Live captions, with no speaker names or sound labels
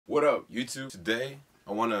What up, YouTube? Today,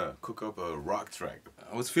 I want to cook up a rock track.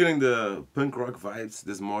 I was feeling the punk rock vibes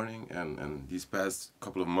this morning and these past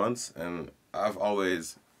couple of months, and I've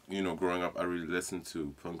always, growing up, I really listened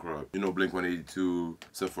to punk rock. Blink-182,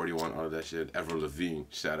 Sum 41, all of that shit. Avril Lavigne,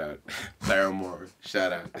 shout out. Paramore,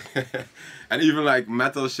 shout out. And even like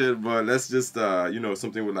metal shit, but let's just,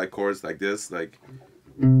 something with like chords like this, like...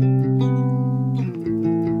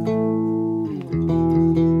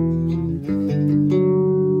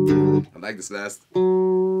 like this last.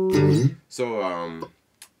 So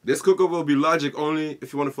this cook-up will be logic only.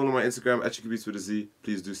 If you want to follow my Instagram at Chuki with a Z,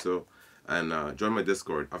 please do so, and join my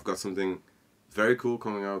Discord. I've got something very cool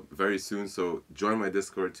coming out very soon, so join my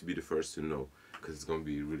Discord to be the first to know, because it's gonna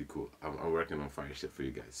be really cool. I'm working on fire shit for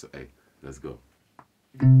you guys, so hey, let's go.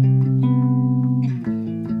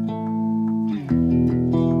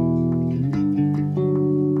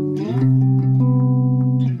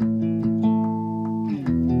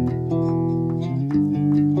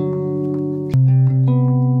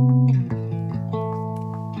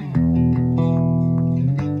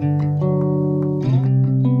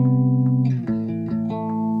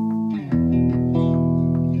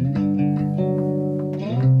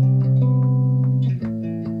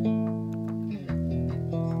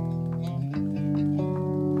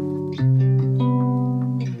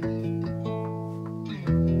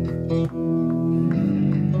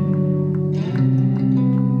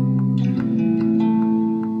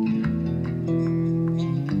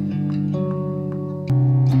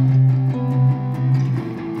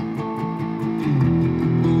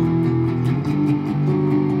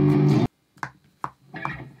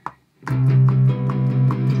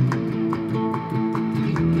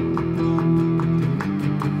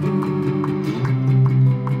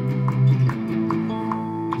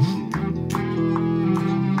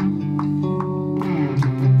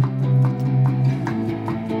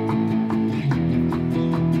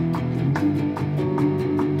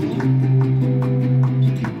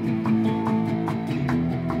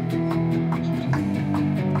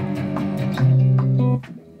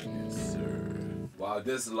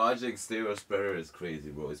 This Logic stereo spreader is crazy,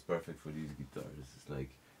 bro. It's perfect for these guitars. It's like,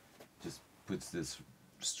 just puts this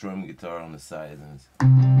strum guitar on the side and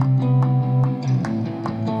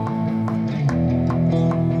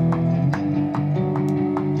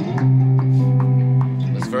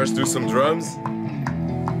let's first do some drums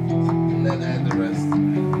and then add the rest.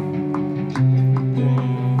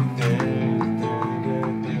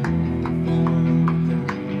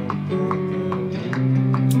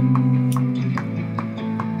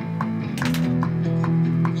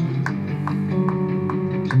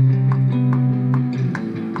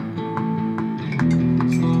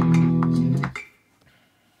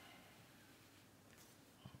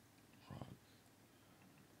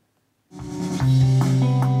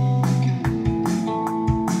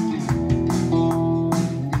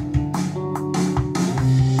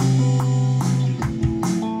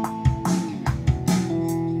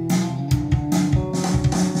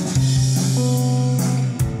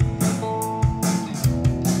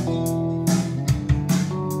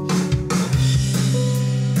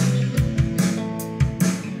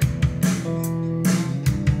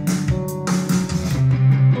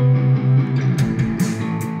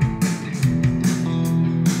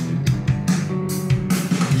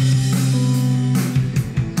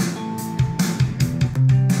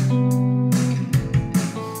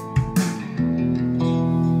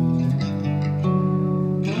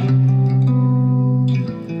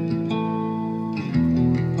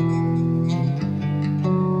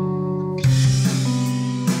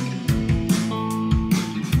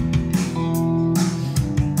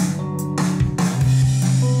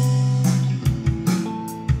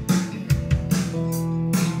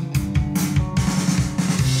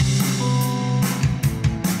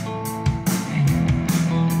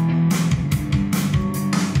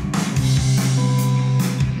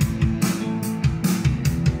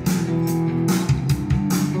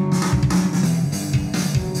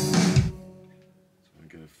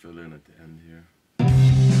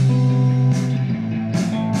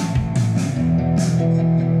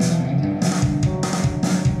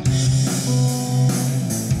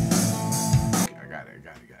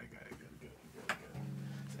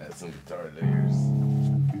 Some guitar layers.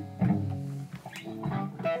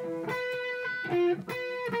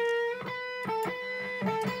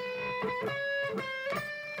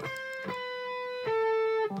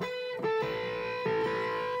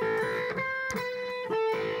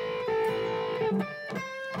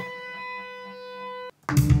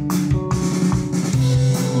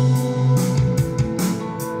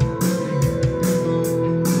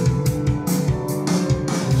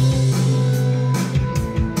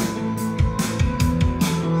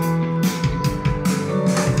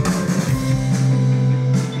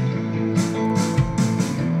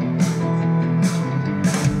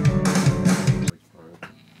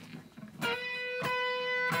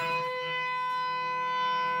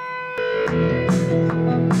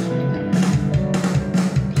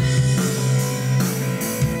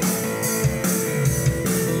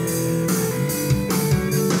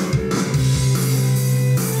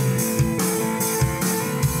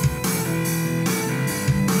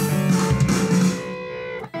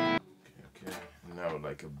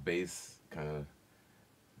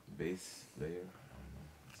 bass layer. I don't know.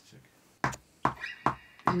 Let's check.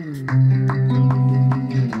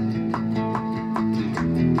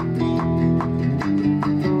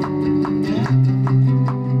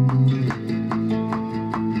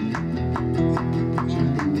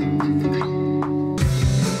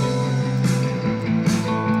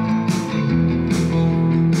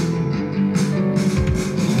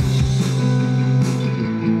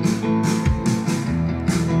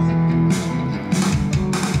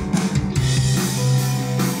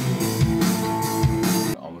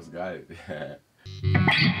 Almost got it.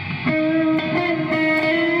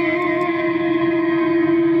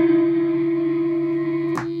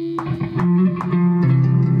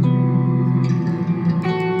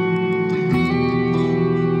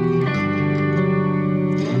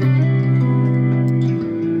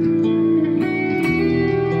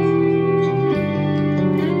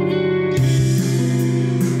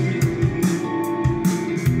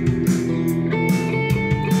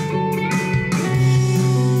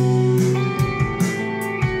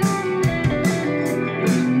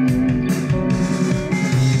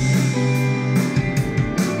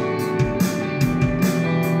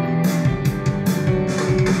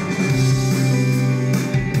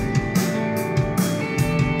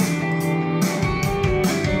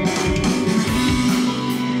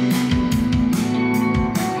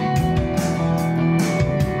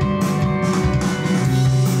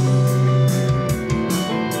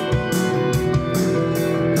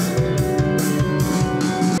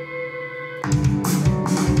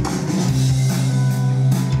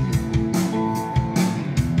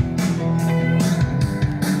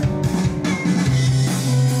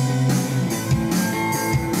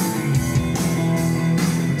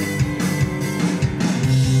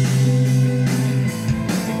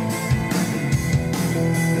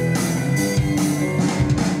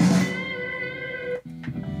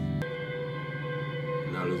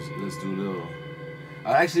 Now let's do a little. I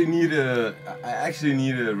actually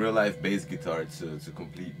need a real life bass guitar to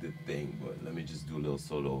complete the thing, but let me just do a little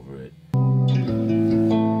solo over it.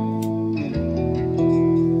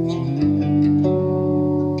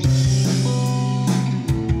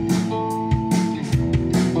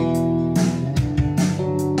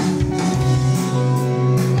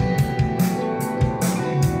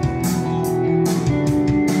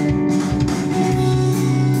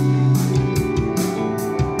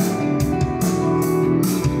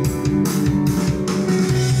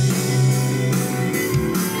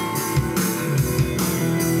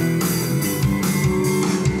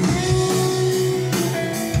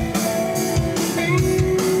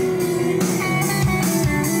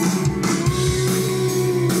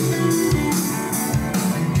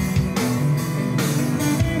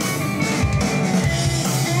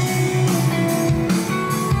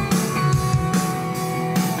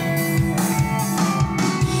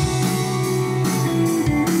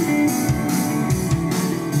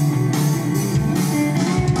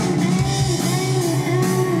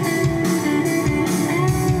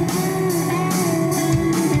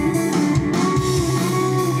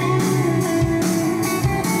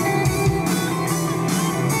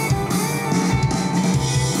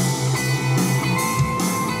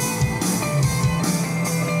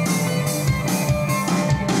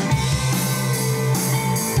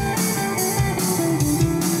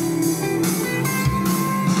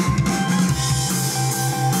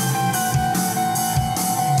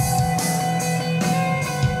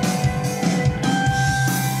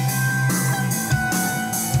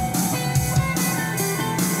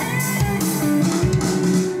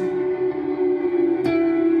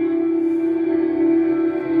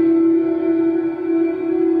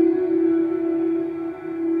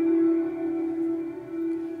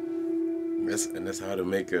 That's how to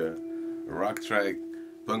make a rock track,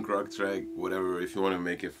 punk rock track, whatever. If you want to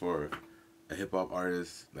make it for a hip hop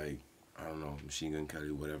artist, like, I don't know, Machine Gun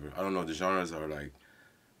Kelly, whatever. I don't know, the genres are like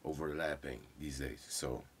overlapping these days.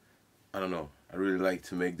 So, I don't know. I really like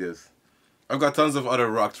to make this. I've got tons of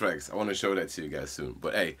other rock tracks. I want to show that to you guys soon.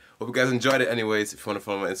 But hey, hope you guys enjoyed it anyways. If you want to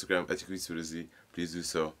follow my Instagram, @Chuki, please do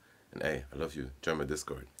so. And hey, I love you. Join my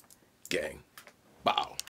Discord. Gang.